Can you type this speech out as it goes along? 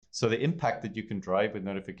So the impact that you can drive with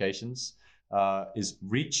notifications is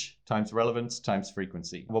reach times relevance times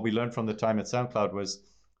frequency. What we learned from the time at SoundCloud was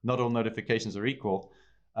not all notifications are equal.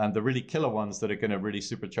 And the really killer ones that are going to really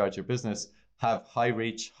supercharge your business have high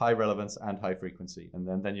reach, high relevance, and high frequency.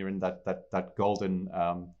 And then you're in that golden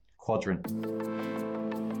quadrant.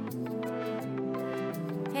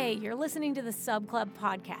 Hey, you're listening to the Sub Club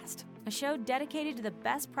Podcast, a show dedicated to the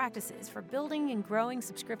best practices for building and growing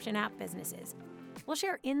subscription app businesses. We'll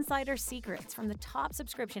share insider secrets from the top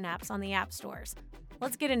subscription apps on the app stores.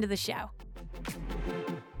 Let's get into the show.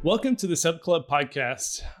 Welcome to the Sub Club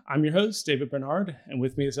Podcast. I'm your host, David Bernard, and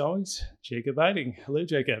with me as always, Jacob Eiding. Hello,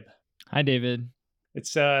 Jacob. Hi, David.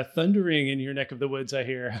 It's thundering in your neck of the woods, I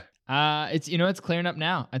hear. It's clearing up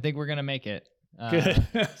now. I think we're gonna make it. Good.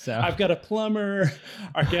 So I've got a plumber.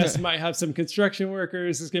 Our guests might have some construction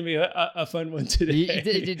workers. It's gonna be a fun one today.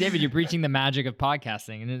 David, you're breaching the magic of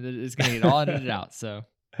podcasting, and it's gonna get all edited out. So.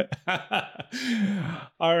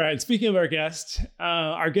 All right. Speaking of our guest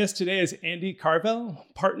today is Andy Carvel,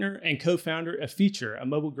 partner and co-founder of Feature, a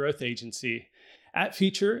mobile growth agency. At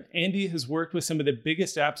Feature, Andy has worked with some of the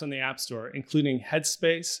biggest apps on the App Store, including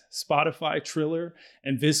Headspace, Spotify, Triller,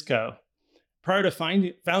 and VSCO. Prior to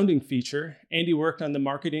founding Feature, Andy worked on the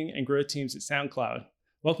marketing and growth teams at SoundCloud.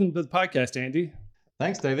 Welcome to the podcast, Andy.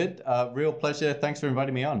 Thanks, David. Real pleasure. Thanks for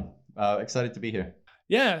inviting me on. Excited to be here.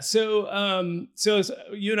 Yeah, so as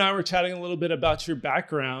you and I were chatting a little bit about your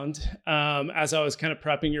background as I was kind of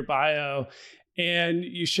prepping your bio, and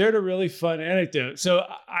you shared a really fun anecdote. So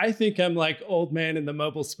I think I'm like old man in the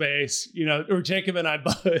mobile space, or Jacob and I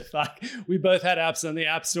both, like we both had apps on the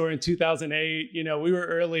App Store in 2008. We were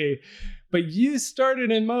early, but you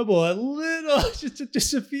started in mobile a little,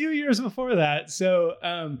 just a few years before that. So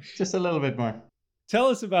just a little bit more. Tell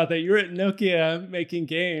us about that. You were at Nokia making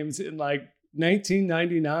games in like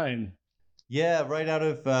 1999. Yeah, right out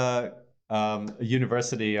of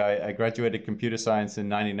university, I graduated computer science in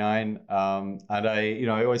 '99, and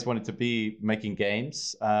I always wanted to be making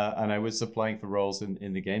games, and I was applying for roles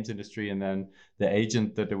in the games industry, and then the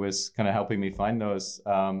agent that was kind of helping me find those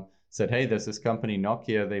said, "Hey, there's this company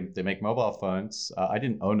Nokia. They make mobile phones." I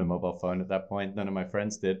didn't own a mobile phone at that point; none of my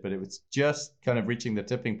friends did, but it was just kind of reaching the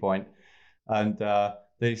tipping point, and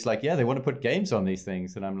they're just like, yeah, they want to put games on these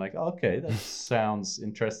things. And I'm like, okay, that sounds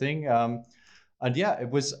interesting. And yeah, it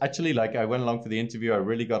was actually like I went along for the interview. I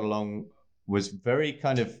really got along, was very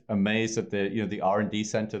kind of amazed at the R&D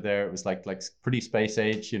center there. It was like pretty space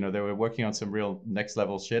age. They were working on some real next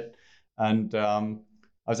level shit. And I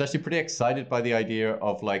was actually pretty excited by the idea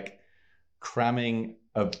of like cramming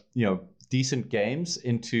decent games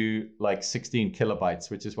into like 16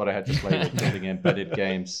 kilobytes, which is what I had to play with building embedded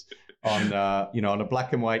games on a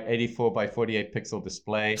black and white 84 by 48 pixel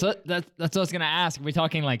display. So that's what I was gonna ask. Are we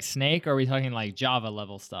talking like Snake, or are we talking like Java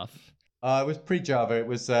level stuff? It was pre-Java. It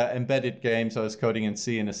was embedded games. I was coding in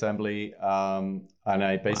C and assembly, and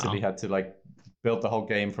I basically had to like build the whole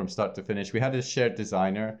game from start to finish. We had a shared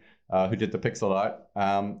designer who did the pixel art,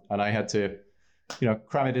 and I had to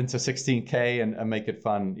cram it into 16K and make it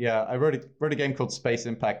fun. Yeah, I wrote a game called Space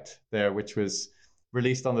Impact there, which was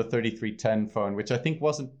released on the 3310 phone, which I think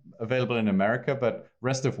wasn't available in America, but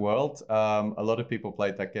rest of world, a lot of people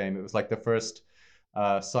played that game. It was like the first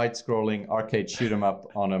side-scrolling arcade shoot 'em up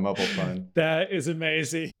on a mobile phone. That is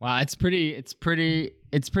amazing. Wow, it's pretty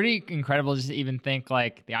incredible just to even think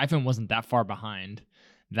like the iPhone wasn't that far behind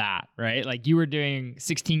that, right? Like you were doing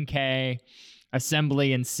 16K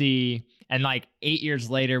assembly in C, and like 8 years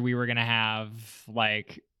later we were gonna have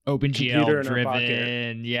like OpenGL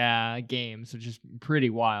driven games, which is pretty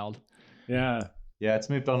wild. Yeah,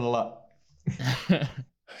 it's moved on a lot.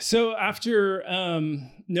 So after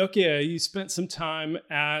Nokia, you spent some time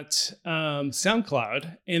at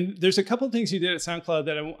SoundCloud, and there's a couple of things you did at SoundCloud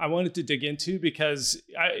that I wanted to dig into, because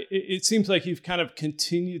it seems like you've kind of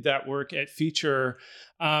continued that work at Feature,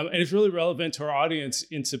 and it's really relevant to our audience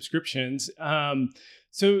in subscriptions.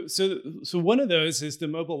 So one of those is the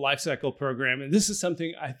Mobile Lifecycle Program, and this is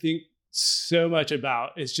something I think so much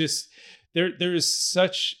about. It's just there is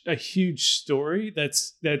such a huge story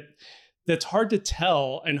that's hard to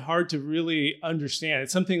tell and hard to really understand.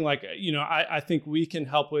 It's something like I think we can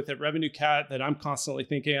help with at Revenue Cat, that I'm constantly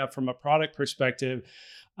thinking of from a product perspective,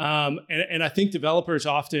 and I think developers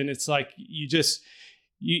often, it's like you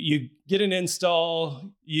get an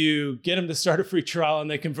install, you get them to start a free trial, and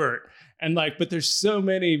they convert. And but there's so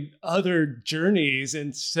many other journeys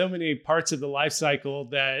and so many parts of the life cycle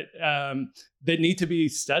that that need to be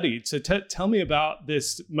studied. So tell me about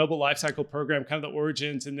this mobile lifecycle program, kind of the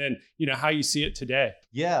origins, and then how you see it today.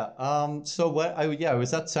 Yeah. So I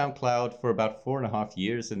was at SoundCloud for about 4.5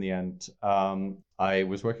 years. In the end, I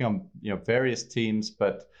was working on various teams,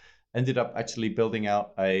 but ended up actually building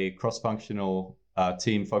out a cross-functional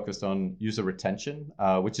team focused on user retention,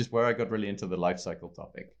 which is where I got really into the lifecycle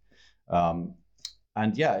topic.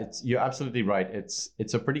 And yeah, you're absolutely right.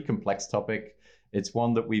 It's a pretty complex topic. It's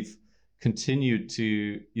one that we've continued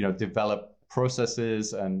to develop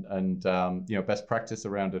processes and best practice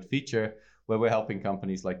around a feature where we're helping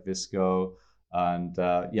companies like Visco and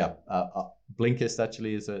Blinkist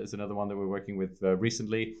actually is another one that we're working with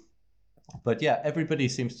recently. But yeah, everybody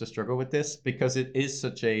seems to struggle with this because it is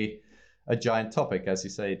such a giant topic, as you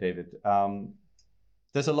say, David.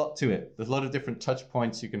 There's a lot to it. There's a lot of different touch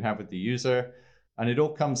points you can have with the user, and it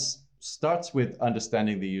all starts with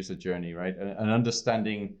understanding the user journey, right? And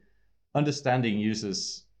understanding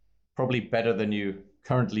users probably better than you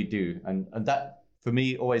currently do. And that, for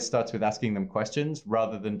me, always starts with asking them questions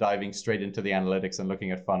rather than diving straight into the analytics and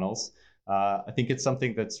looking at funnels. I think it's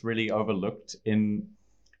something that's really overlooked in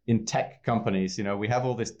tech companies. We have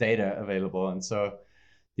all this data available, and so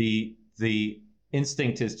the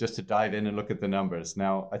instinct is just to dive in and look at the numbers.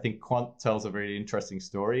 Now, I think Quant tells a very interesting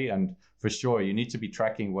story, and for sure, you need to be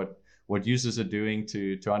tracking what users are doing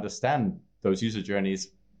to understand those user journeys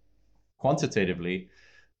quantitatively,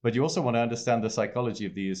 but you also want to understand the psychology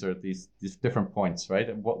of the user at these different points, right?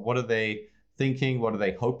 And what are they thinking? What are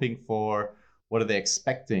they hoping for? What are they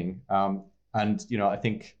expecting? And I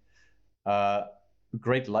think a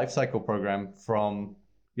great lifecycle program from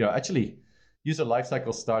actually user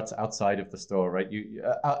lifecycle starts outside of the store, right?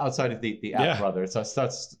 Outside of the app, rather. So it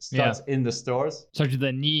starts in the stores. Starts with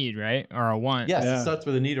a need, right, or a want. Yes, it starts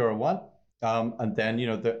with a need or a want, and then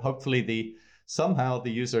hopefully somehow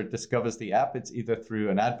the user discovers the app. It's either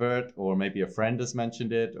through an advert or maybe a friend has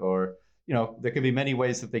mentioned it, or there can be many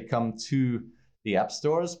ways that they come to the app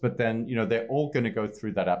stores. But then they're all going to go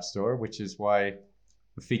through that app store, which is why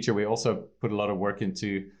the feature we also put a lot of work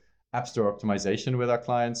into App Store optimization with our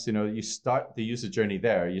clients. You start the user journey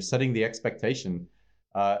there. You're setting the expectation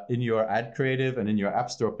in your ad creative and in your App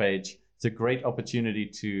Store page. It's a great opportunity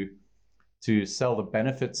to sell the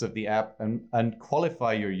benefits of the app and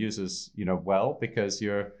qualify your users, well, because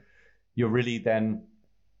you're really then,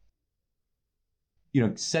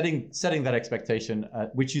 setting that expectation,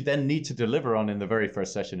 which you then need to deliver on in the very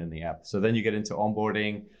first session in the app. So then you get into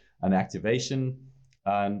onboarding and activation,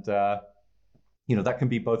 and that can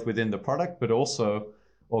be both within the product, but also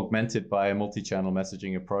augmented by a multi-channel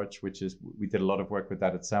messaging approach, we did a lot of work with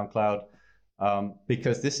that at SoundCloud,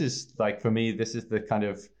 because this is for me, this is the kind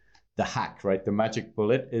of the hack, right? The magic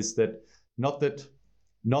bullet is that not that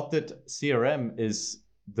CRM is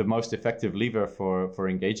the most effective lever for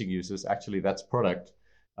engaging users. Actually, that's product,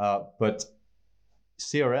 but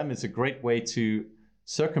CRM is a great way to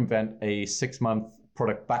circumvent a 6-month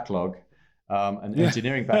product backlog, an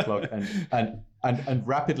engineering backlog, and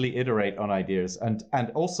rapidly iterate on ideas.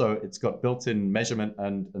 And also it's got built-in measurement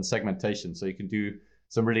and segmentation, so you can do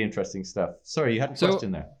some really interesting stuff. Sorry, you had a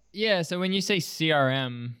question there. Yeah, so when you say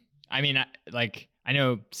CRM, I mean, I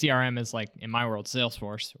know CRM is in my world,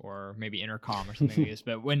 Salesforce or maybe Intercom or something like this.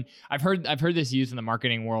 But when I've heard this used in the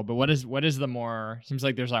marketing world, but what is the more, seems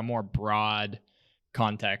like there's a more broad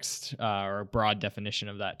context or broad definition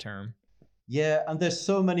of that term. Yeah, and there's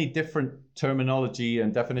so many different terminology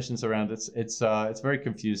and definitions around it. It's very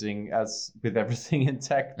confusing, as with everything in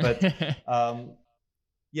tech. But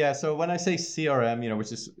so when I say CRM,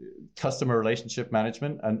 which is customer relationship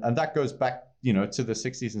management, and that goes back, to the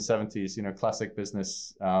 60s and 70s, classic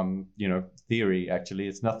business, theory. Actually,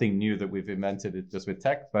 it's nothing new that we've invented it just with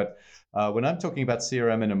tech. But when I'm talking about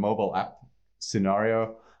CRM in a mobile app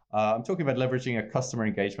scenario, I'm talking about leveraging a customer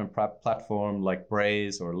engagement platform like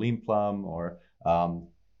Braze or Leanplum or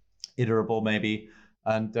Iterable maybe.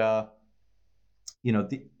 And,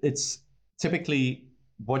 it's typically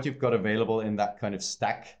what you've got available in that kind of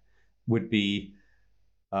stack would be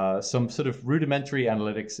some sort of rudimentary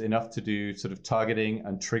analytics, enough to do sort of targeting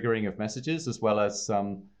and triggering of messages, as well as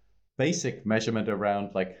some basic measurement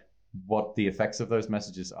around what the effects of those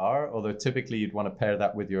messages are. Although typically you'd want to pair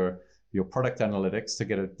that with your product analytics to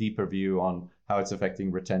get a deeper view on how it's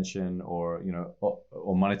affecting retention or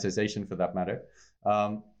monetization for that matter.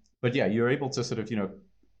 But yeah, you're able to sort of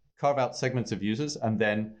carve out segments of users and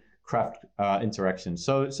then craft interactions.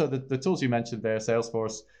 So the tools you mentioned there,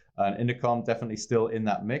 Salesforce and Intercom, definitely still in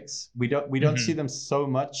that mix. We don't see them so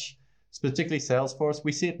much particularly Salesforce.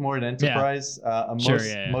 We see it more in enterprise,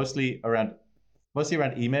 and mostly around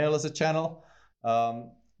email as a channel.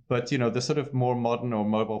 But the sort of more modern or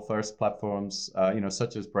mobile first platforms,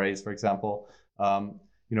 such as Braze, for example,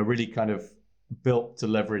 really kind of built to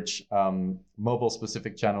leverage mobile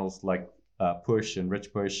specific channels like push and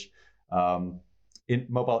rich push, in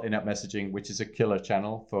mobile in-app messaging, which is a killer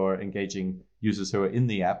channel for engaging users who are in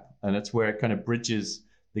the app. And it's where it kind of bridges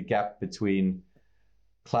the gap between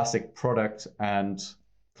classic product and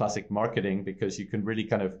classic marketing, because you can really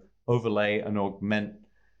kind of overlay and augment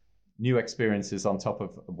new experiences on top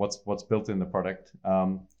of what's built in the product,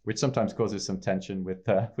 which sometimes causes some tension with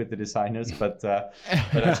the designers, but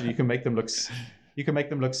actually you can make them look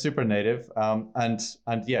super native, and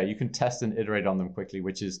you can test and iterate on them quickly,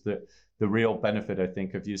 which is the real benefit, I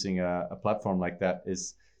think, of using a platform like that.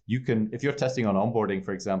 Is you can, if you're testing on onboarding,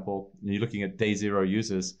 for example, and you're looking at day 0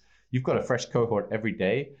 users, you've got a fresh cohort every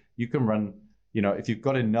day. You can run, if you've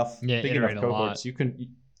got enough big enough cohorts, you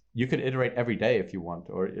can iterate every day if you want,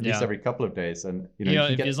 or at least every couple of days. And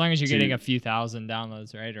as long as you're getting a few thousand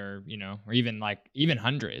downloads, right, or or even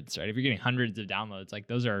hundreds, right? If you're getting hundreds of downloads, like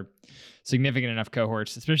those are significant enough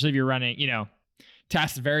cohorts, especially if you're running,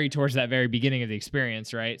 tasks vary towards that very beginning of the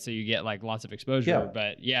experience, right? So you get like lots of exposure,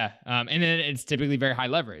 but and then it's typically very high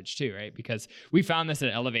leverage too, right? Because we found this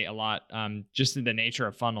at Elevate a lot, just in the nature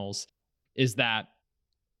of funnels, is that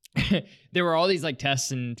there were all these like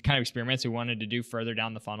tests and kind of experiments we wanted to do further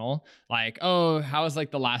down the funnel. Like, how is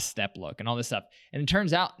like the last step look and all this stuff. And it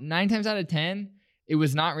turns out 9 times out of 10, it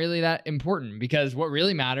was not really that important, because what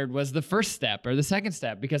really mattered was the first step or the second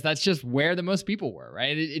step, because that's just where the most people were,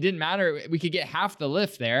 right? It didn't matter. We could get half the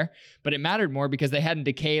lift there, but it mattered more because they hadn't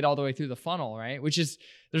decayed all the way through the funnel, right? Which is,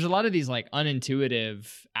 there's a lot of these like unintuitive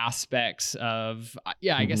aspects of,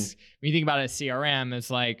 I guess when you think about it, CRM, it's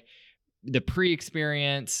like the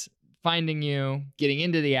pre-experience, finding you, getting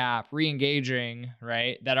into the app, re-engaging,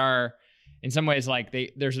 right? That are in some ways like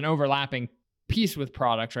there's an overlapping piece with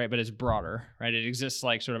products, right? But it's broader, right? It exists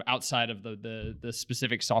like sort of outside of the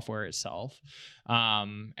specific software itself.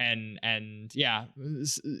 Thinking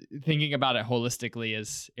about it holistically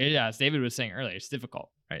is, as David was saying earlier, it's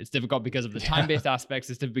difficult, right? It's difficult because of the time-based aspects.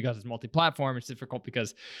 It's difficult because it's multi-platform. It's difficult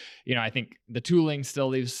because, I think the tooling still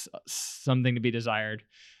leaves something to be desired.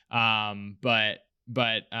 I think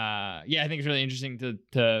it's really interesting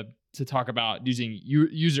to talk about using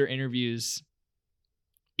user interviews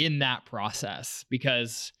in that process,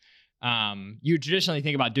 because you traditionally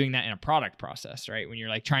think about doing that in a product process, right? When you're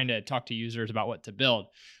like trying to talk to users about what to build,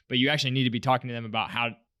 but you actually need to be talking to them about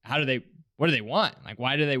what do they want? Like,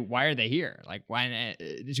 why are they here? Like, why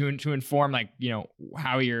to inform, like,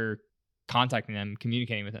 how you're contacting them,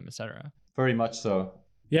 communicating with them, etc. Very much so.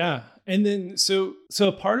 Yeah. And then, so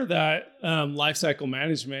a part of that lifecycle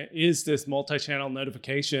management is this multi-channel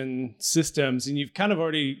notification systems. And you've kind of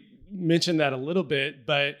already mentioned that a little bit,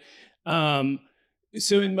 but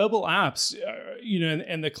so in mobile apps,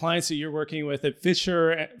 and the clients that you're working with at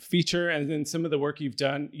Feature, and then some of the work you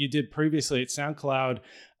did previously at SoundCloud,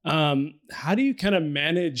 how do you kind of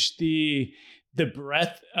manage the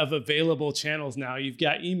breadth of available channels now? You've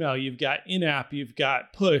got email, you've got in-app, you've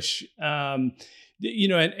got push, and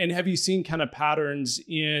have you seen kind of patterns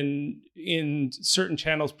in certain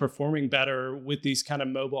channels performing better with these kind of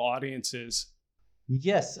mobile audiences?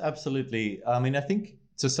 Yes, absolutely. I mean, I think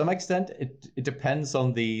to some extent it depends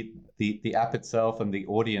on the app itself and the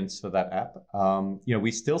audience for that app.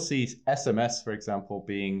 We still see SMS, for example,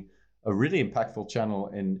 being a really impactful channel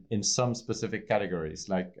in some specific categories.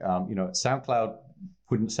 Like, SoundCloud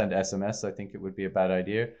wouldn't send SMS. I think it would be a bad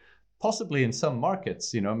idea. Possibly in some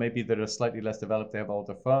markets, maybe that are slightly less developed, they have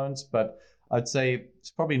older phones, but I'd say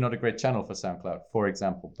it's probably not a great channel for SoundCloud, for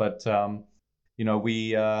example. But,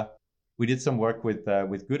 we did some work with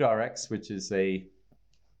GoodRx, which is a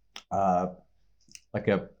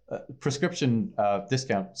prescription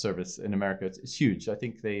discount service in America. It's huge. I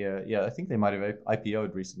think they might have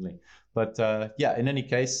IPO'd recently. But in any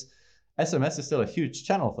case, SMS is still a huge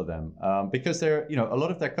channel for them, because they're, a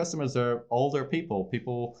lot of their customers are older people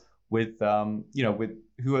with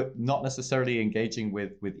who are not necessarily engaging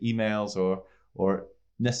with emails or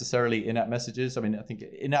necessarily in-app messages. I mean, I think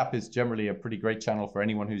in-app is generally a pretty great channel for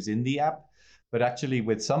anyone who's in the app, but actually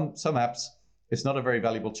with some apps, it's not a very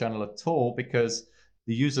valuable channel at all, because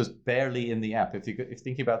the user's barely in the app. If you're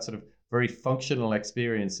thinking about sort of very functional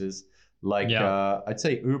experiences, like I'd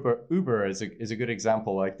say Uber is a good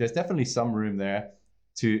example. Like, there's definitely some room there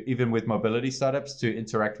to, even with mobility startups, to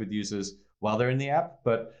interact with users while they're in the app,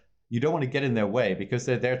 but you don't want to get in their way because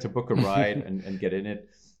they're there to book a ride and get in it.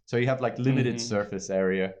 So you have like limited surface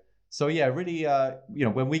area So yeah, really,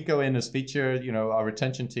 when we go in as feature, our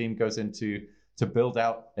retention team goes into to build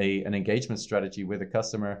out an engagement strategy with a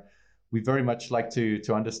customer. We very much like to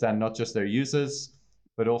understand not just their users,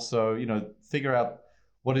 but also, figure out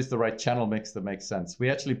what is the right channel mix that makes sense. We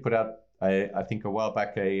actually put out, I think a while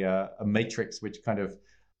back, a matrix which kind of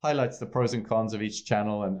highlights the pros and cons of each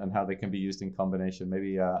channel and how they can be used in combination.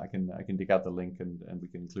 Maybe I can dig out the link and we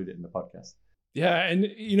can include it in the podcast. Yeah, and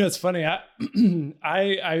it's funny.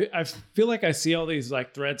 I feel like I see all these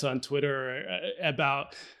like threads on Twitter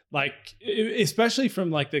about like, especially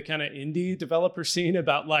from like the kind of indie developer scene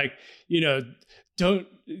about like, don't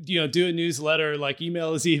do a newsletter, like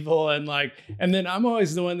email is evil, and then I'm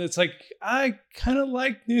always the one that's like, I kind of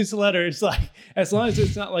like newsletters, like as long as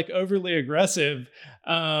it's not like overly aggressive.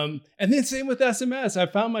 And then same with SMS. I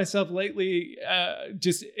found myself lately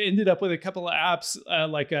just ended up with a couple of apps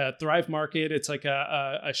like a Thrive Market. It's like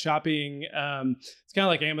a shopping. It's kind of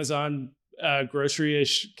like Amazon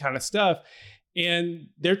grocery-ish kind of stuff. And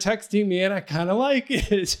they're texting me and I kind of like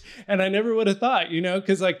it. And I never would have thought,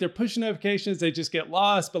 because like their push notifications, they just get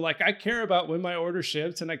lost. But like I care about when my order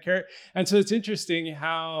ships and I care. And so it's interesting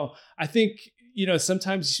how I think,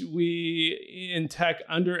 sometimes we in tech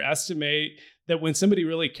underestimate that when somebody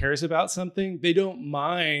really cares about something, they don't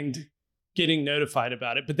mind getting notified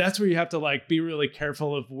about it. But that's where you have to like be really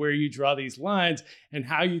careful of where you draw these lines and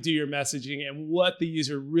how you do your messaging and what the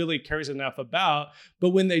user really cares enough about.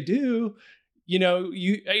 But when they do,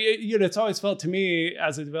 it's always felt to me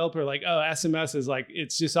as a developer like, oh, SMS is like,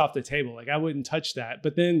 it's just off the table. Like I wouldn't touch that.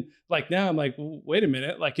 But then like now I'm like, well, wait a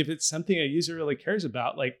minute. Like if it's something a user really cares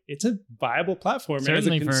about, like it's a viable platform.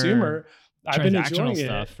 Certainly, and as a consumer, I've been enjoying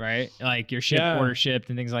stuff, it. Right? Like your order shipped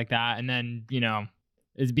and things like that. And then,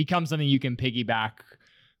 it's become something you can piggyback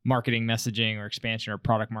marketing messaging or expansion or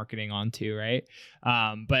product marketing onto, right?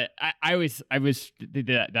 But I always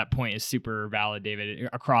that point is super valid, David,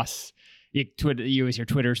 across Twitter. You always hear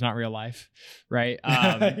Twitter's not real life, right?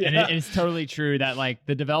 And it's totally true that like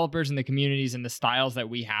the developers and the communities and the styles that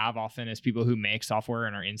we have often as people who make software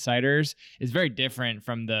and are insiders is very different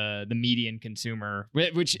from the median consumer,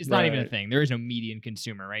 which is not even a thing. There is no median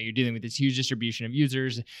consumer, right? You're dealing with this huge distribution of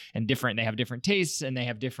users and they have different tastes and they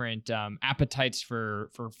have different appetites for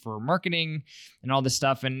marketing and all this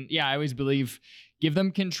stuff. And yeah, I always believe give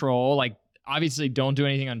them control, like obviously don't do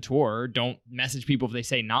anything on tour. Don't message people if they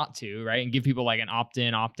say not to, right? And give people like an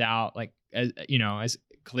opt-in, opt-out, like, as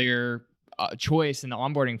clear choice in the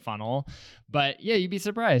onboarding funnel. But yeah, you'd be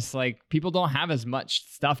surprised. Like people don't have as much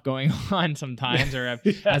stuff going on sometimes or have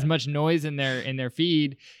as much noise in their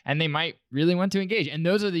feed, and they might really want to engage. And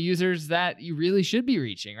those are the users that you really should be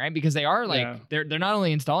reaching, right? Because they are like, they're not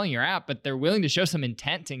only installing your app, but they're willing to show some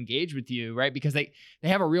intent to engage with you, right? Because they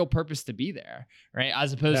have a real purpose to be there, right?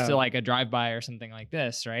 As opposed to like a drive-by or something like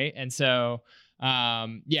this, right? And so, I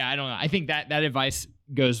don't know. I think that advice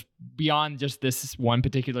goes beyond just this one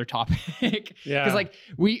particular topic. Because like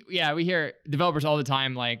we hear developers all the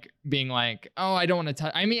time like being like, oh, I don't want to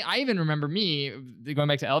touch. I mean, I even remember me going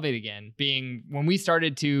back to Elevate again, being when we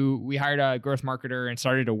hired a growth marketer and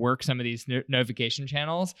started to work some of these notification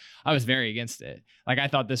channels. I was very against it. Like I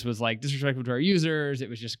thought this was like disrespectful to our users. It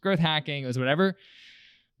was just growth hacking. It was whatever.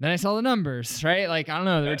 Then I saw the numbers, right? Like, I don't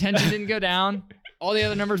know, the retention didn't go down. All the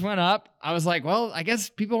other numbers went up. I was like, well, I guess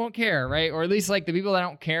people don't care, right? Or at least like the people that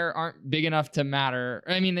don't care aren't big enough to matter.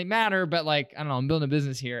 I mean, they matter, but like, I don't know, I'm building a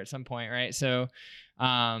business here at some point, right? So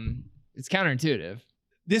it's counterintuitive.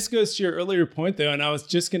 This goes to your earlier point though, and I was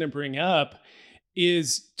just going to bring up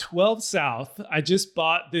is 12 South. I just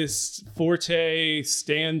bought this Forte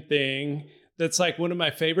stand thing. That's like one of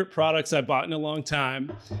my favorite products I bought in a long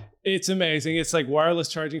time. It's amazing. It's like wireless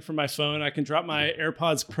charging for my phone. I can drop my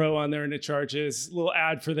AirPods Pro on there and it charges. A little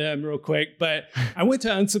ad for them real quick. But I went to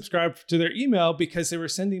unsubscribe to their email because they were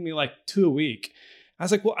sending me like 2 a week. I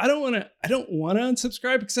was like, well, I don't want to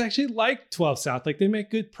unsubscribe because I actually like 12 South. Like they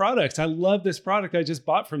make good products. I love this product I just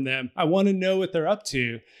bought from them. I want to know what they're up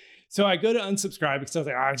to. So I go to unsubscribe because I was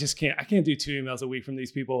like, I can't do 2 emails a week from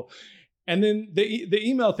these people. And then the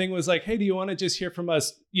email thing was like, hey, do you want to just hear from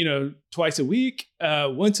us, twice a week,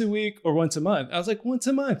 once a week, or once a month? I was like, once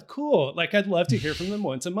a month. Cool. Like, I'd love to hear from them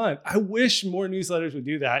once a month. I wish more newsletters would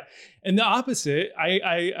do that. And the opposite,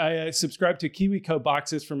 I subscribe to KiwiCo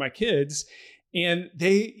boxes for my kids, and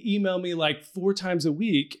they email me like 4 times a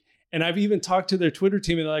week. And I've even talked to their Twitter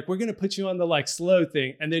team and they're like, we're going to put you on the like slow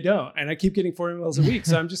thing. And they don't. And I keep getting 4 emails a week.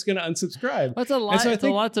 So I'm just going to unsubscribe. That's a lot. So It's a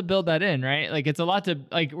lot to build that in, right? Like it's a lot to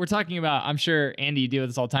like, we're talking about, I'm sure Andy, you deal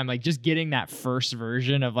with this all the time. Like just getting that first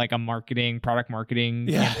version of like a product marketing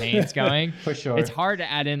campaigns going. For sure. It's hard to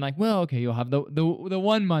add in like, well, okay, you'll have the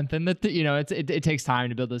 1 month and it takes time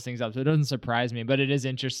to build those things up. So it doesn't surprise me, but it is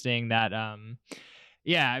interesting that,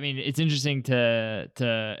 yeah, I mean, it's interesting well,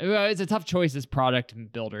 it's a tough choice as product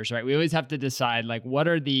builders, right? We always have to decide like what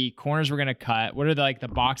are the corners we're going to cut? What are the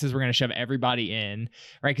boxes we're going to shove everybody in,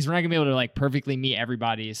 right? Because we're not going to be able to like perfectly meet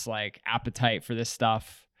everybody's like appetite for this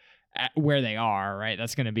stuff where they are, right?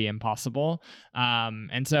 That's going to be impossible.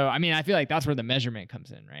 And so, I mean, I feel like that's where the measurement comes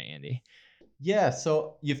in, right, Andy? Yeah,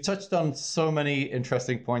 so you've touched on so many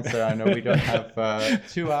interesting points there. I know we don't have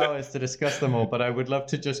 2 hours to discuss them all, but I would love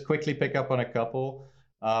to just quickly pick up on a couple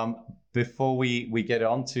before we get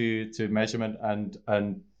on to measurement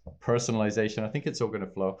and personalization. I think it's all going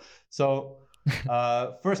to flow. So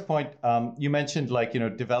first point, you mentioned like,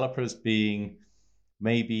 developers being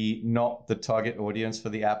maybe not the target audience for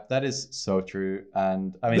the app. That is so true.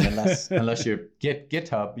 And I mean, unless you're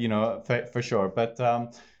GitHub, for sure. But,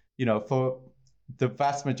 for the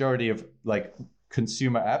vast majority of like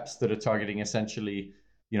consumer apps that are targeting essentially,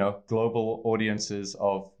 global audiences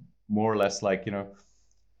of more or less like,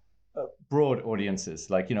 broad audiences,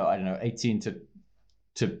 like, I don't know, 18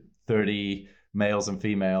 to 30 males and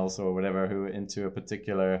females or whatever who are into a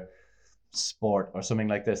particular sport or something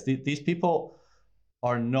like this. These people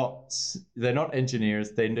they're not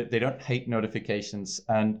engineers. They don't hate notifications.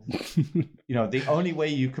 And, the only way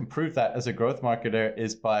you can prove that as a growth marketer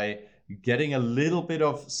is by getting a little bit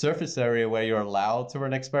of surface area where you're allowed to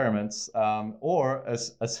run experiments, or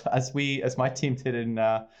as my team did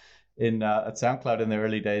at SoundCloud in the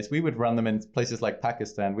early days, we would run them in places like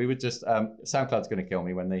Pakistan. We would just SoundCloud's going to kill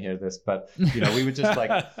me when they hear this, but we would just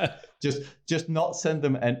like just not send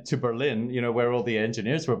them to Berlin, where all the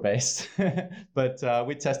engineers were based, but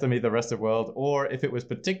we'd test them either the rest of the world, or if it was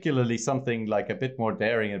particularly something like a bit more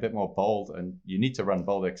daring, a bit more bold, and you need to run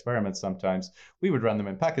bold experiments sometimes, we would run them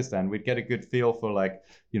in Pakistan. We'd get a good feel for like,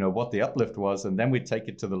 what the uplift was, and then we'd take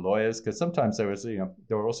it to the lawyers, because sometimes there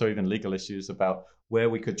were also even legal issues about where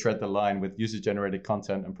we could tread the line with user-generated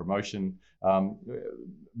content and promotion.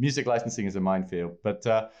 Music licensing is a minefield, but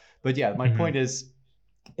yeah, my point is,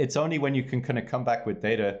 it's only when you can kind of come back with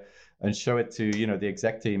data and show it to the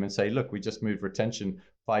exec team and say, look, we just moved retention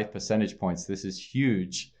 5 percentage points. This is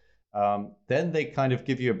huge. Then they kind of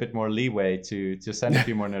give you a bit more leeway to send a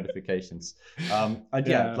few more notifications. Like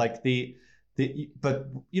but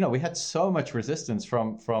we had so much resistance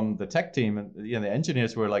from the tech team, and the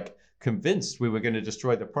engineers were like convinced we were going to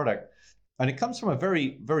destroy the product. And it comes from a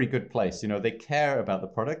very, very good place. They care about the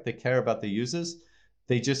product, they care about the users.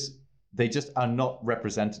 They just are not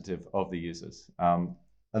representative of the users. And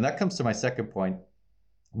that comes to my second point,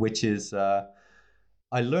 which is I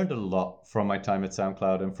learned a lot from my time at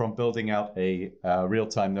SoundCloud and from building out a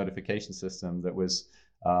real-time notification system that was,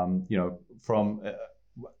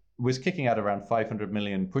 was kicking out around 500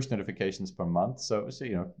 million push notifications per month. So it was,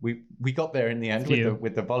 we got there in the end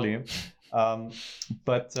with the volume. One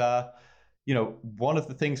of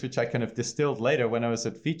the things which I kind of distilled later when I was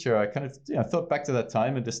at Feature, I kind of thought back to that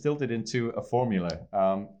time and distilled it into a formula.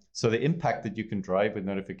 So the impact that you can drive with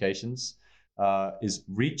notifications is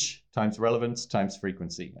reach times relevance times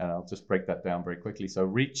frequency. And I'll just break that down very quickly. So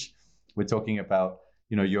reach, we're talking about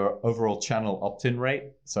your overall channel opt-in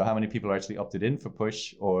rate. So how many people are actually opted in for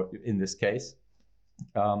push, or in this case.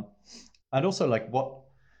 And also like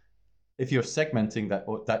if you're segmenting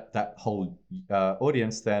that whole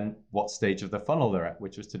audience, then what stage of the funnel they're at,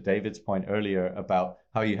 which was to David's point earlier about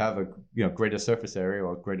how you have a greater surface area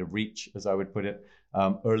or greater reach, as I would put it,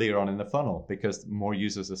 earlier on in the funnel, because more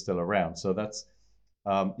users are still around. So that's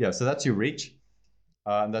so that's your reach.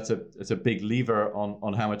 And it's a big lever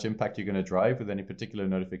on how much impact you're going to drive with any particular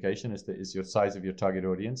notification is your size of your target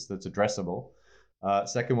audience that's addressable.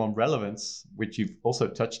 Second one, relevance, which you've also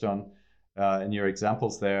touched on in your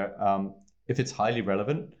examples there. If it's highly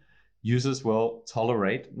relevant, users will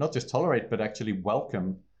not just tolerate, but actually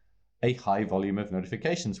welcome a high volume of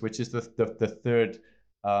notifications, which is the third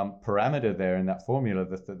parameter there in that formula,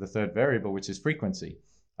 the third variable, which is frequency.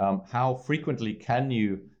 How frequently can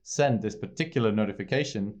you send this particular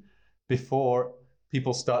notification before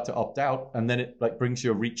people start to opt out, and then it like brings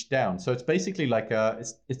your reach down? So it's basically like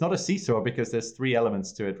it's not a seesaw because there's 3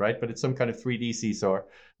 elements to it, right? But it's some kind of 3D seesaw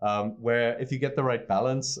where if you get the right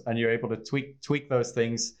balance and you're able to tweak those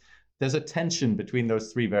things, there's a tension between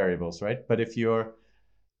those 3 variables, right? But if you're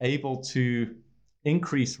able to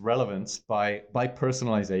increase relevance by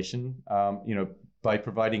personalization, by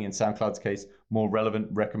providing, in SoundCloud's case, more relevant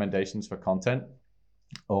recommendations for content,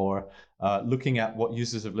 or looking at what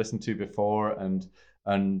users have listened to before and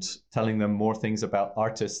telling them more things about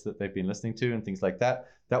artists that they've been listening to and things like that.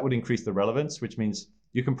 That would increase the relevance, which means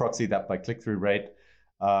you can proxy that by click-through rate.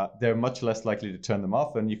 They're much less likely to turn them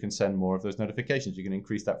off, and you can send more of those notifications. You can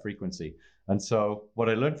increase that frequency. And so what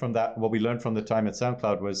we learned from the time at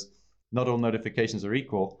SoundCloud was not all notifications are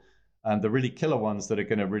equal. And the really killer ones that are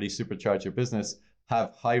going to really supercharge your business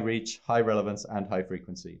have high reach, high relevance, and high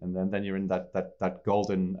frequency. And then you're in that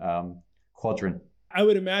golden quadrant. I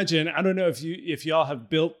would imagine, I don't know if y'all have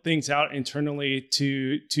built things out internally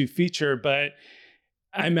to feature, but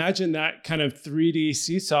I imagine that kind of 3D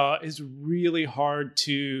seesaw is really hard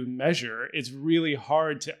to measure. It's really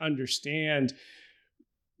hard to understand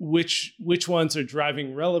which ones are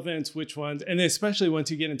driving relevance, which ones, and especially once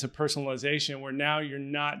you get into personalization, where now you're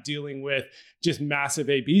not dealing with just massive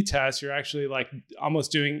A/B tests, you're actually like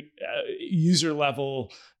almost doing user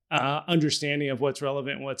level understanding of what's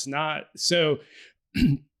relevant and what's not. So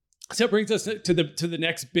it brings us to the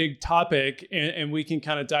next big topic, and we can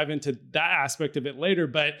kind of dive into that aspect of it later.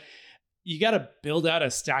 But you got to build out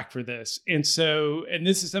a stack for this. And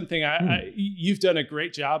this is something you've done a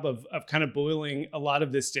great job of kind of boiling a lot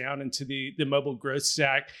of this down into the mobile growth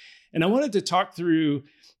stack. And I wanted to talk through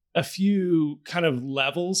a few kind of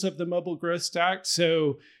levels of the mobile growth stack.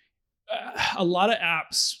 So a lot of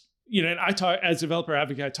apps, and I talk as a developer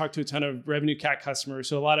advocate, I talk to a ton of revenue CAC customers.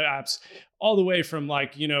 So a lot of apps all the way from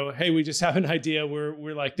like, hey, we just have an idea.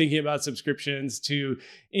 We're like thinking about subscriptions, to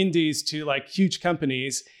indies, to like huge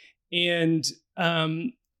companies. And,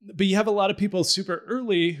 but you have a lot of people super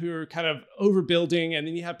early who are kind of overbuilding. And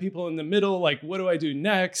then you have people in the middle, like, what do I do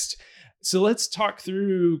next? So let's talk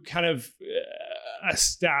through kind of a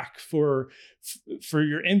stack for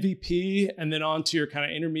your MVP, and then on to your kind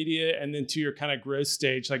of intermediate, and then to your kind of growth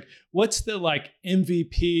stage. Like, what's the like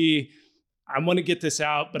MVP? I want to get this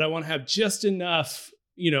out, but I want to have just enough,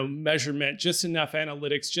 measurement, just enough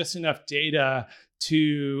analytics, just enough data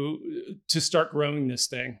to start growing this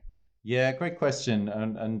thing. Yeah, great question.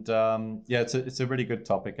 And it's a really good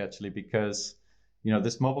topic actually, because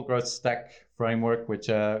this mobile growth stack framework, which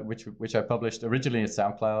I published originally at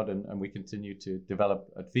SoundCloud, and we continue to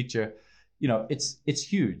develop at Feature, it's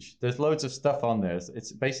huge. There's loads of stuff on there.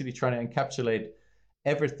 It's basically trying to encapsulate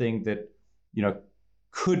everything that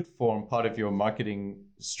could form part of your marketing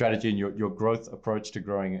strategy and your growth approach to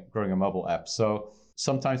growing a mobile app. So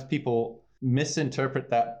sometimes people misinterpret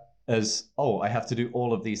that as, I have to do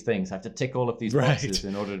all of these things. I have to tick all of these boxes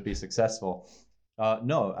in order to be successful.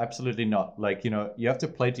 No, absolutely not. Like, you have to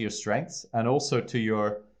play to your strengths and also to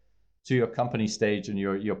your company stage and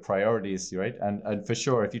your priorities, right? And for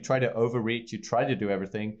sure, if you try to overreach, you try to do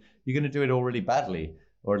everything, you're going to do it all really badly,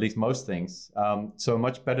 or at least most things. So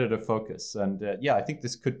much better to focus. And I think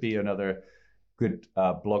this could be another good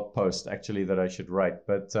blog post actually that I should write.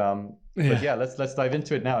 But let's dive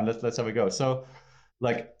into it now, and let's have a go. So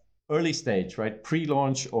like early stage, right?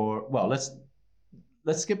 Pre-launch, or let's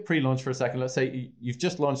skip pre-launch for a second. Let's say you've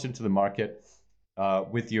just launched into the market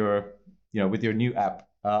with your new app.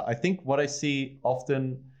 I think what I see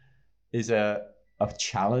often is a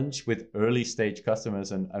challenge with early stage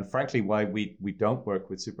customers, and frankly why we don't work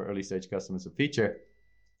with super early stage customers of Feature,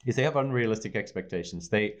 is they have unrealistic expectations.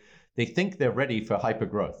 They think they're ready for hyper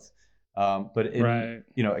growth. But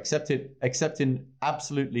except in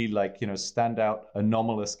absolutely like standout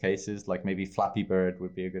anomalous cases, like maybe Flappy Bird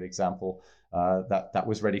would be a good example, that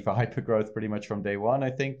was ready for hypergrowth pretty much from day one. I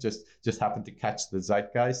think just happened to catch the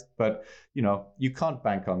zeitgeist, but you can't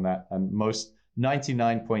bank on that, and most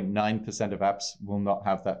 99.9% of apps will not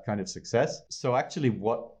have that kind of success. So actually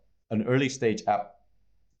what an early stage app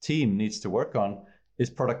team needs to work on is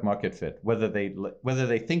product market fit, whether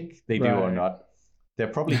they think they do or not. They're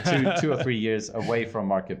probably 2 or 3 years away from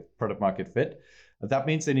product market fit. That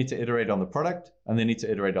means they need to iterate on the product, and they need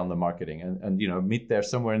to iterate on the marketing, and meet there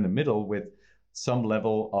somewhere in the middle with some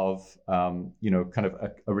level of kind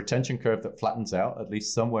of a retention curve that flattens out, at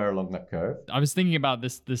least somewhere along that curve. I was thinking about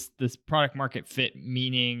this product market fit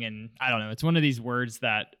meaning, and I don't know, it's one of these words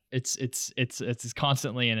that it's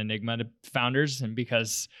constantly an enigma to founders, and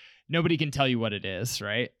because nobody can tell you what it is,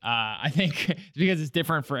 right? I think it's because it's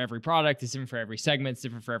different for every product, it's different for every segment, it's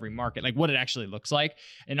different for every market, like what it actually looks like.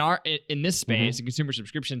 In this space, in consumer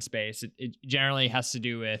subscription space, it generally has to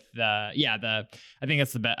do with I think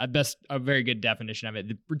that's a very good definition of it.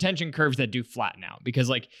 The retention curves that do flatten out, because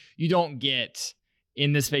like you don't get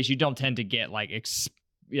in this space, you don't tend to get like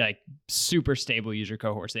like super stable user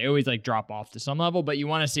cohorts. They always like drop off to some level, but you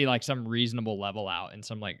want to see like some reasonable level out in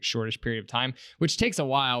some like shortish period of time, which takes a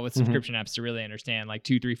while with subscription apps to really understand, like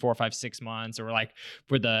 2, 3, 4, 5, 6 months, or like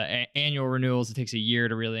for the annual renewals, it takes a year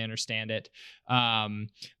to really understand it.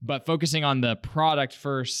 But focusing on the product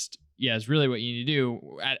first, is really what you need to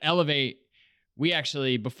do. At Elevate, we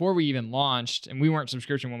actually, before we even launched, and we weren't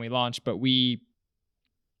subscription when we launched, but we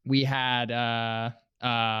had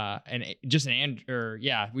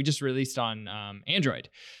we just released on Android.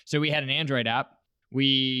 So we had an Android app.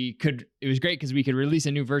 It was great because we could release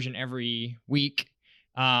a new version every week,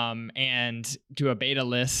 and to a beta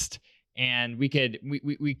list. And we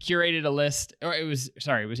curated a list, or it was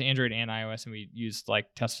Android and iOS, and we used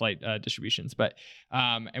like test flight distributions, but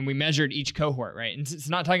and we measured each cohort, right? And it's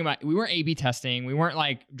not talking about, we weren't A/B testing, we weren't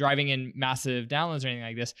like driving in massive downloads or anything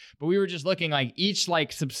like this, but we were just looking like each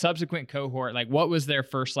like subsequent cohort, like what was their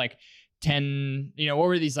first like 10, what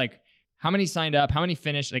were these, like how many signed up, how many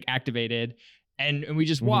finished, like activated. And we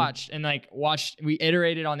just watched, we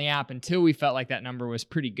iterated on the app until we felt like that number was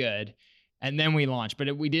pretty good. And then we launched,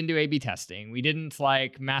 but we didn't do A/B testing. We didn't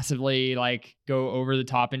like massively like go over the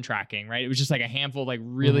top in tracking, right? It was just like a handful of like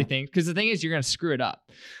really things. Because the thing is, you're going to screw it up,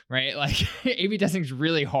 right? Like A/B testing is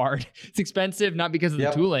really hard. It's expensive, not because of the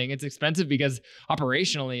tooling. It's expensive because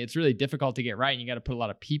operationally, it's really difficult to get right, and you got to put a lot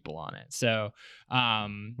of people on it. So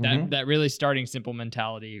that really starting simple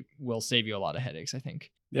mentality will save you a lot of headaches, I think.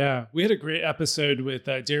 Yeah, we had a great episode with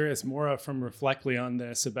Darius Mora from Reflectly on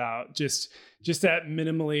this about just that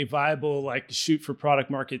minimally viable, like shoot for product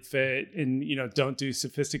market fit, and don't do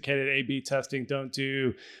sophisticated A/B testing, don't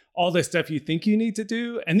do all the stuff you think you need to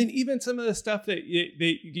do, and then even some of the stuff that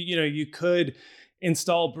you could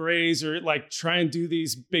install Braze or like try and do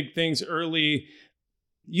these big things early.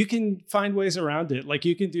 You can find ways around it. Like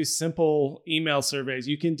you can do simple email surveys.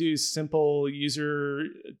 You can do simple user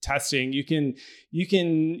testing. You can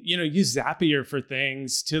use Zapier for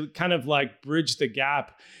things to kind of like bridge the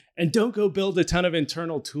gap, and don't go build a ton of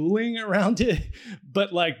internal tooling around it,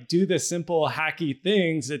 but like do the simple hacky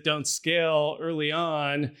things that don't scale early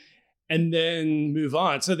on, and then move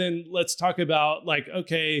on. So then let's talk about like,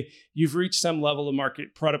 okay, you've reached some level of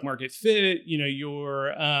product market fit,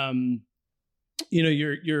 your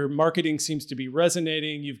marketing seems to be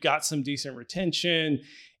resonating. You've got some decent retention,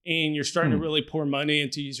 and you're starting to really pour money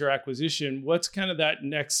into user acquisition. What's kind of that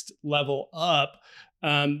next level up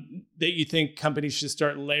that you think companies should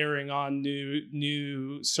start layering on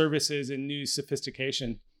new services and new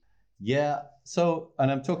sophistication? Yeah. So,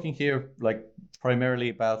 and I'm talking here like primarily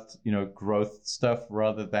about, growth stuff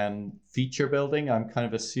rather than feature building. I'm kind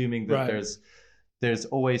of assuming that there's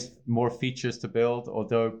always more features to build,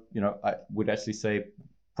 although, I would actually say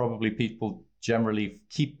probably people generally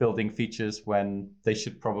keep building features when they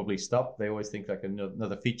should probably stop. They always think like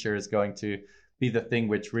another feature is going to be the thing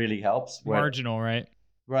which really helps. Marginal, right?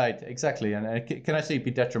 Right, exactly. And it can actually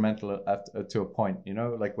be detrimental to a point,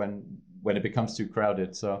 like when it becomes too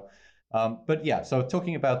crowded. So, but yeah, so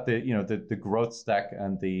talking about the growth stack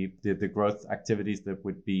and the growth activities that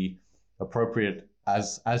would be appropriate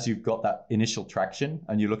as you've got that initial traction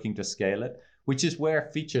and you're looking to scale it, which is where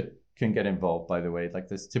feature can get involved, by the way. Like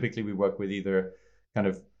this, typically we work with either kind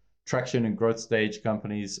of traction and growth stage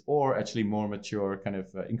companies, or actually more mature kind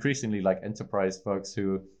of increasingly like enterprise folks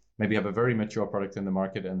who maybe have a very mature product in the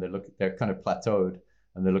market and they're kind of plateaued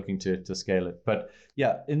and they're looking to scale it. But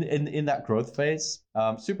yeah, in that growth phase,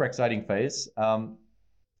 super exciting phase,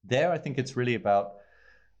 there I think it's really about,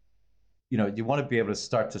 you want to be able to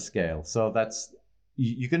start to scale. So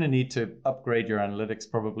you're going to need to upgrade your analytics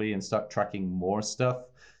probably and start tracking more stuff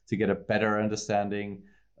to get a better understanding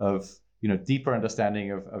of, deeper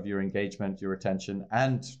understanding of your engagement, your retention,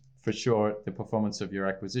 and for sure the performance of your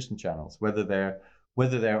acquisition channels, whether they're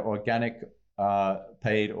organic,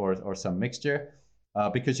 paid, or some mixture,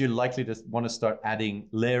 because you're likely to want to start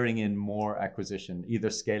layering in more acquisition, either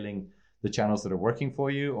scaling the channels that are working for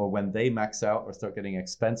you, or when they max out or start getting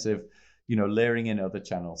expensive, layering in other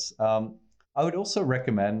channels. I would also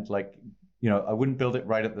recommend, I wouldn't build it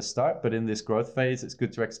right at the start, but in this growth phase, it's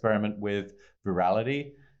good to experiment with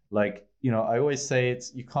virality. I always say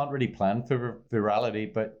you can't really plan for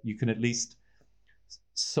virality, but you can at least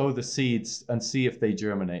sow the seeds and see if they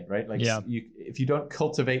germinate, right? If you don't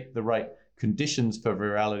cultivate the right conditions for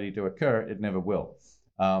virality to occur, it never will.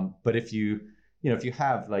 But if you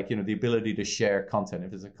have the ability to share content,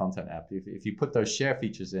 if it's a content app, if you put those share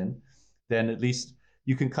features in, then at least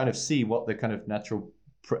you can kind of see what the kind of natural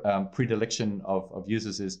predilection of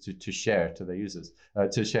users is to share to their users,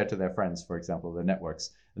 to share to their friends, for example, their networks.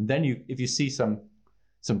 And then if you see some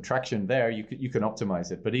traction there, you can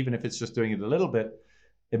optimize it. But even if it's just doing it a little bit,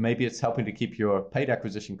 maybe it's helping to keep your paid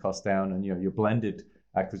acquisition costs down, and your blended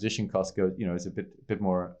acquisition cost is a bit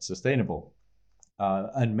more sustainable.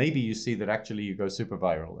 And maybe you see that actually you go super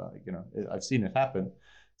viral. I've seen it happen.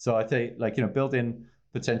 So I say, build in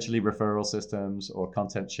potentially referral systems or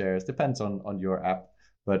content shares, depends on your app.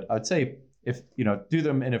 But I'd say if, do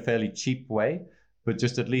them in a fairly cheap way, but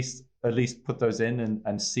just at least put those in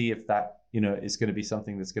and see if that, is going to be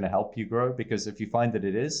something that's going to help you grow. Because if you find that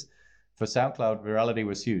it is, for SoundCloud, virality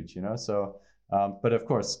was huge, So, but of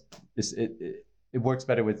course, it works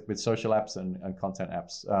better with social apps and content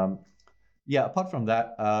apps. Apart from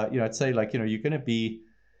that, I'd say you're going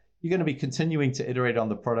to be continuing to iterate on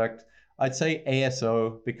the product. I'd say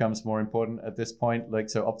ASO becomes more important at this point.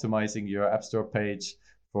 So optimizing your App Store page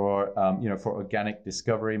for organic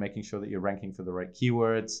discovery, making sure that you're ranking for the right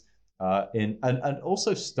keywords, and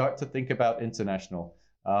also start to think about international.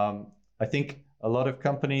 I think a lot of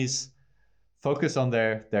companies focus on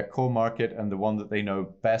their core market and the one that they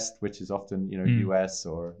know best, which is often US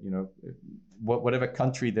or whatever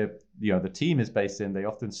country the team is based in. They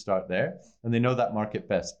often start there and they know that market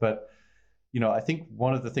best. But I think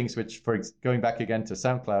one of the things which, going back again to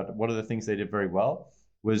SoundCloud, one of the things they did very well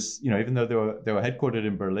was, even though they were headquartered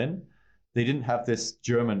in Berlin, they didn't have this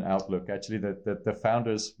German outlook. Actually, the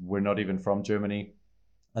founders were not even from Germany,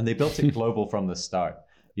 and they built it global from the start.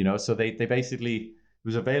 So they basically, it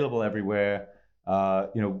was available everywhere.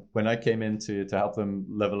 When I came in to help them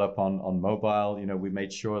level up on mobile, we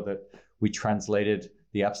made sure that we translated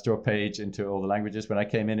the App Store page into all the languages. When I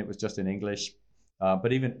came in, it was just in English.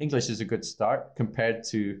 But even English is a good start compared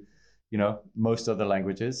to, most other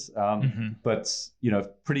languages. But,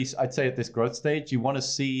 I'd say at this growth stage, you want to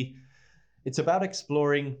see, it's about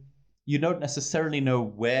exploring. You don't necessarily know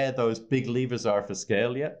where those big levers are for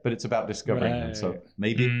scale yet, but it's about discovering them. So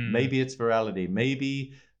maybe it's virality.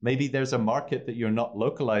 Maybe there's a market that you're not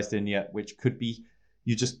localized in yet, which could be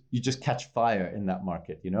you just catch fire in that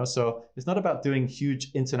market, So it's not about doing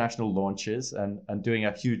huge international launches and doing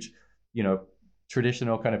a huge,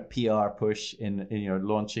 traditional kind of PR push in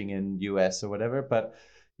launching in US or whatever, but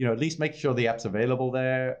at least make sure the app's available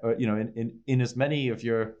there, or, in as many of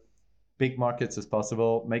your big markets as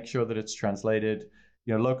possible. Make sure that it's translated,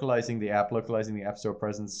 localizing the App Store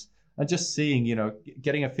presence, and just seeing,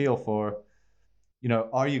 getting a feel for,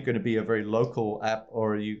 are you going to be a very local app,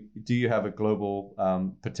 or do you have a global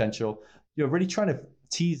potential? Really trying to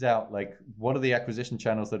tease out what are the acquisition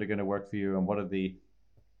channels that are going to work for you, and what are the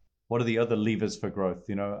other levers for growth,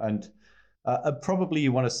 and probably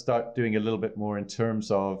you want to start doing a little bit more in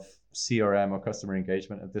terms of CRM or customer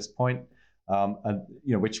engagement at this point, and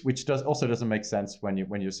which doesn't make sense when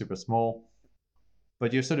you're super small,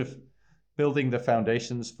 but you're sort of building the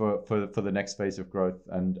foundations for the next phase of growth,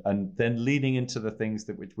 and then leading into the things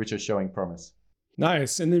which are showing promise.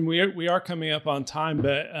 Nice. And then we are coming up on time,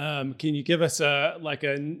 but can you give us a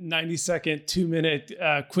 90-second, 2-minute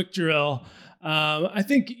quick drill? I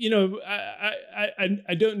think,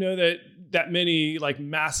 I don't know that many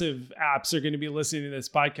massive apps are going to be listening to this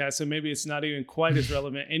podcast, so maybe it's not even quite as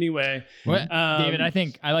relevant anyway. David,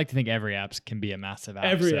 I like to think every app can be a massive app.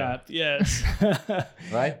 Every app, yes.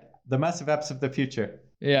 Right? The massive apps of the future.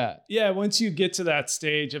 Yeah. Yeah. Once you get to that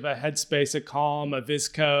stage of a Headspace, a Calm, a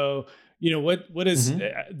VSCO, what does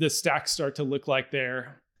the stack start to look like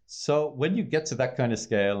there? So when you get to that kind of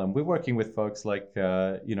scale, and we're working with folks like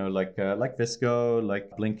VSCO, like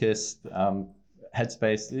Blinkist,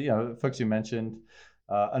 Headspace, folks you mentioned,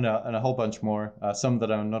 and a whole bunch more, some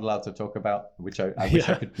that I'm not allowed to talk about, which I wish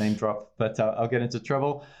I could name drop, but I'll get into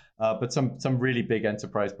trouble. But some really big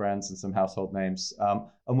enterprise brands and some household names.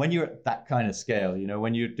 And when you're at that kind of scale,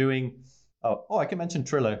 when you're doing, I can mention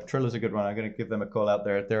Triller. Triller's a good one. I'm going to give them a call out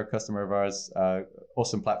there. They're a customer of ours.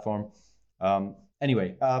 Awesome platform.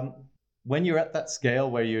 Anyway, when you're at that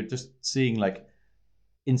scale where you're just seeing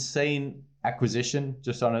insane acquisition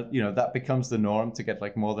just on it, that becomes the norm to get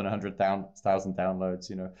more than 100,000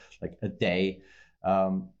 downloads, a day,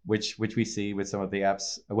 which we see with some of the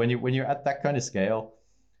apps. When you're at that kind of scale,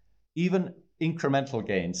 even incremental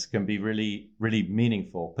gains can be really, really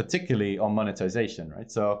meaningful, particularly on monetization, right?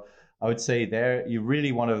 So I would say there, you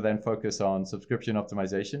really want to then focus on subscription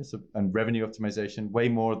optimization and revenue optimization way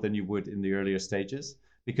more than you would in the earlier stages,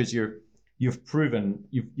 because you've proven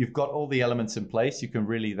you've got all the elements in place. You can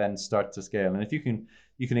really then start to scale, and if you can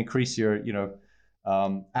increase your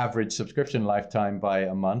average subscription lifetime by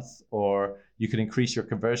a month, or you can increase your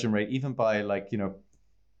conversion rate even by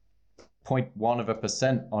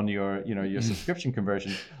 0.1% on your subscription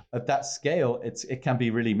conversion. At that scale, it can be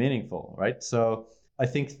really meaningful, right? So I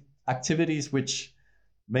think activities which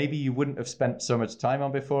maybe you wouldn't have spent so much time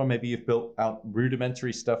on before. Maybe you've built out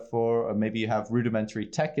rudimentary stuff for, or maybe you have rudimentary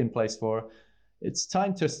tech in place for. It's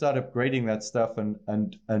time to start upgrading that stuff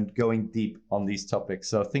and going deep on these topics.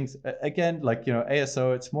 So things, again, like,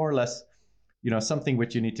 ASO, it's more or less, something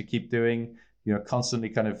which you need to keep doing, constantly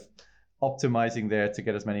kind of optimizing there to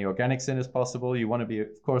get as many organics in as possible. You want to be,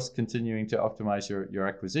 of course, continuing to optimize your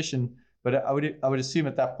acquisition. But I would assume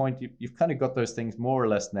at that point, you've kind of got those things more or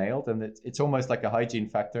less nailed. And it's almost like a hygiene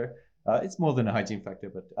factor. It's more than a hygiene factor,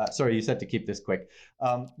 but sorry, you said to keep this quick.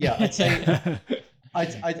 I'd say,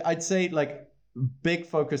 I'd say like, big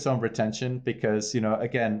focus on retention, because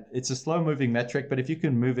again, it's a slow moving metric, but if you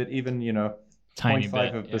can move it even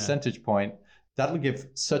 0.5 of a percentage point, that'll give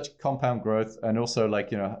such compound growth, and also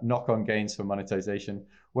like knock on gains for monetization.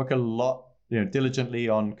 Work a lot diligently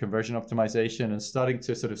on conversion optimization and starting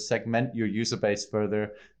to sort of segment your user base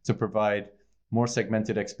further to provide more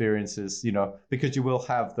segmented experiences, because you will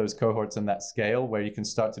have those cohorts and that scale where you can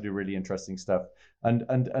start to do really interesting stuff,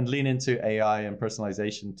 and lean into AI and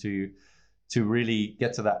personalization to really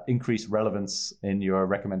get to that increased relevance in your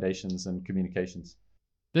recommendations and communications.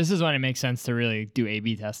 This is when it makes sense to really do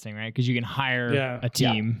A/B testing, right? Because you can hire a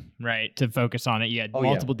team, right, to focus on it. You got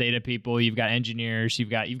multiple data people, you've got engineers, you've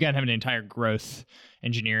got to have an entire growth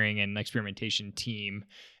engineering and experimentation team,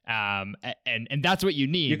 and that's what you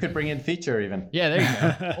need. You could bring in feature even. Yeah, there you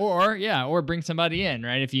go. or bring somebody in,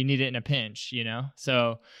 right, if you need it in a pinch,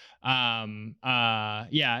 So. It's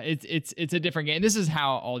a different game. This is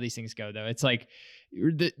how all these things go, though. It's like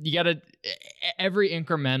you gotta, every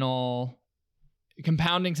incremental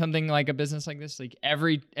compounding something like a business like this, like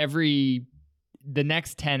the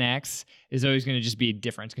next 10x is always going to just be a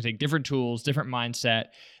difference. It's going to take different tools, different mindset.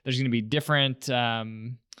 There's going to be different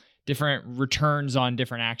returns on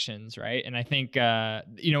different actions, right? And I think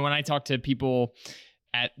when I talk to people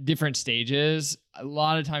at different stages, a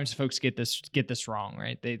lot of times folks get this wrong,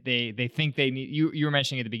 right? They think they need, you were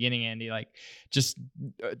mentioning at the beginning, Andy, like just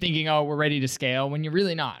thinking, oh, we're ready to scale, when you're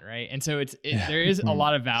really not, right? And so there is a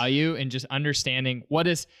lot of value in just understanding what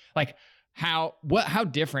is like how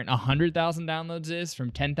different 100,000 downloads is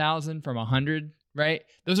from 10,000 from 100, right?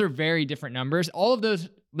 Those are very different numbers. All of those,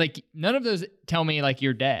 like none of those tell me like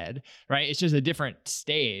you're dead, right? It's just a different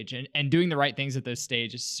stage, and doing the right things at those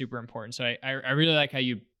stages is super important. So I really like how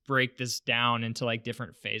you break this down into like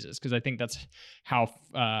different phases, because I think that's how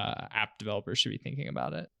app developers should be thinking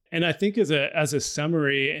about it. And I think as a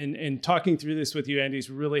summary, and talking through this with you, Andy's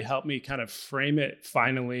really helped me kind of frame it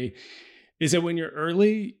finally, is that when you're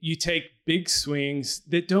early, you take big swings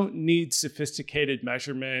that don't need sophisticated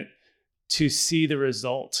measurement to see the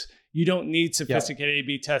result. You don't need sophisticated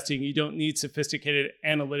A/B testing. You don't need sophisticated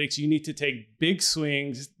analytics. You need to take big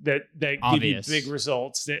swings that give you big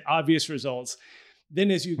results, that obvious results.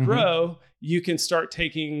 Then as you grow, you can start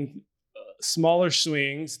taking smaller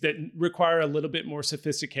swings that require a little bit more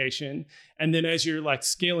sophistication. And then as you're like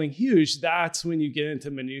scaling huge, that's when you get into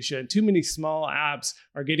minutia. And too many small apps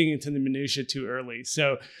are getting into the minutia too early.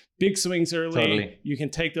 So big swings early, totally. You can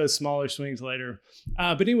take those smaller swings later.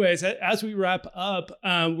 But anyways, as we wrap up,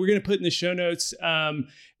 we're going to put in the show notes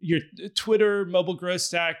your Twitter, Mobile Growth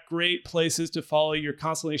Stack, great places to follow. You're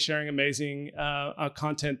constantly sharing amazing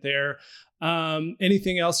content there.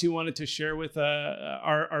 Anything else you wanted to share with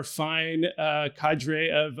our fine cadre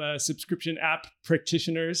of subscription app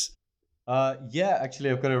practitioners?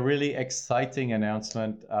 Actually, I've got a really exciting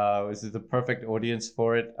announcement. This is the perfect audience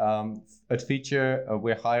for it. At Feature,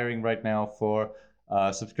 we're hiring right now for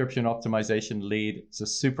subscription optimization lead. It's a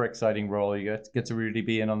super exciting role. You get to really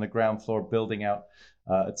be in on the ground floor, building out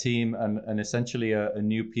a team and essentially a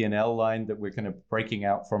new P&L line that we're kind of breaking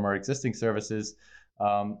out from our existing services.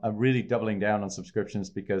 I'm really doubling down on subscriptions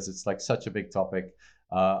because it's like such a big topic.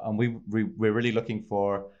 And we're really looking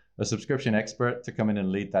for a subscription expert to come in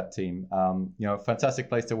and lead that team. Fantastic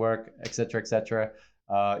place to work, et cetera.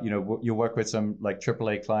 You work with some like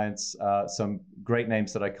AAA clients, some great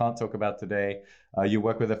names that I can't talk about today. You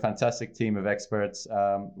work with a fantastic team of experts.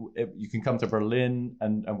 You can come to Berlin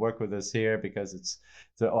and work with us here because it's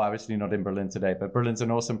obviously not in Berlin today, but Berlin's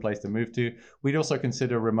an awesome place to move to. We'd also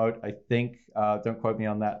consider remote, I think. Don't quote me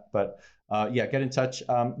on that, but get in touch.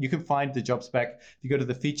 You can find the job spec. If you go to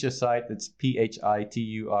the Feature site, it's phiture.com,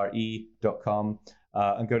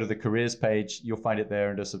 and go to the careers page, you'll find it there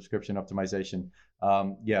under subscription optimization.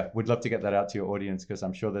 We'd love to get that out to your audience because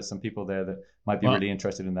I'm sure there's some people there that might be really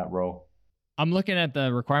interested in that role. I'm looking at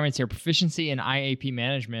the requirements here. Proficiency in IAP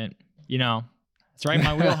management. It's right in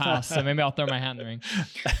my wheelhouse, so maybe I'll throw my hat in the ring.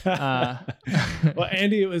 Well,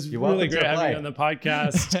 Andy, it was really great having you on the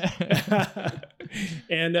podcast.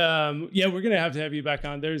 And yeah, we're gonna have to have you back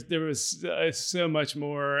on. There was so much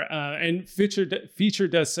more, and Feature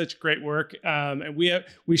does such great work, and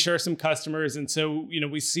we share some customers, and so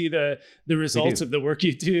we see the results of the work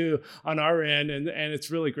you do on our end, and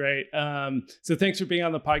it's really great. So thanks for being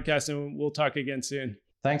on the podcast, and we'll talk again soon.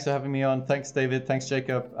 Thanks for having me on. Thanks, David. Thanks,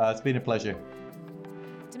 Jacob. It's been a pleasure.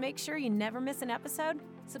 To make sure you never miss an episode,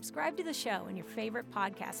 subscribe to the show in your favorite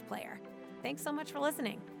podcast player. Thanks so much for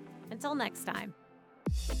listening. Until next time.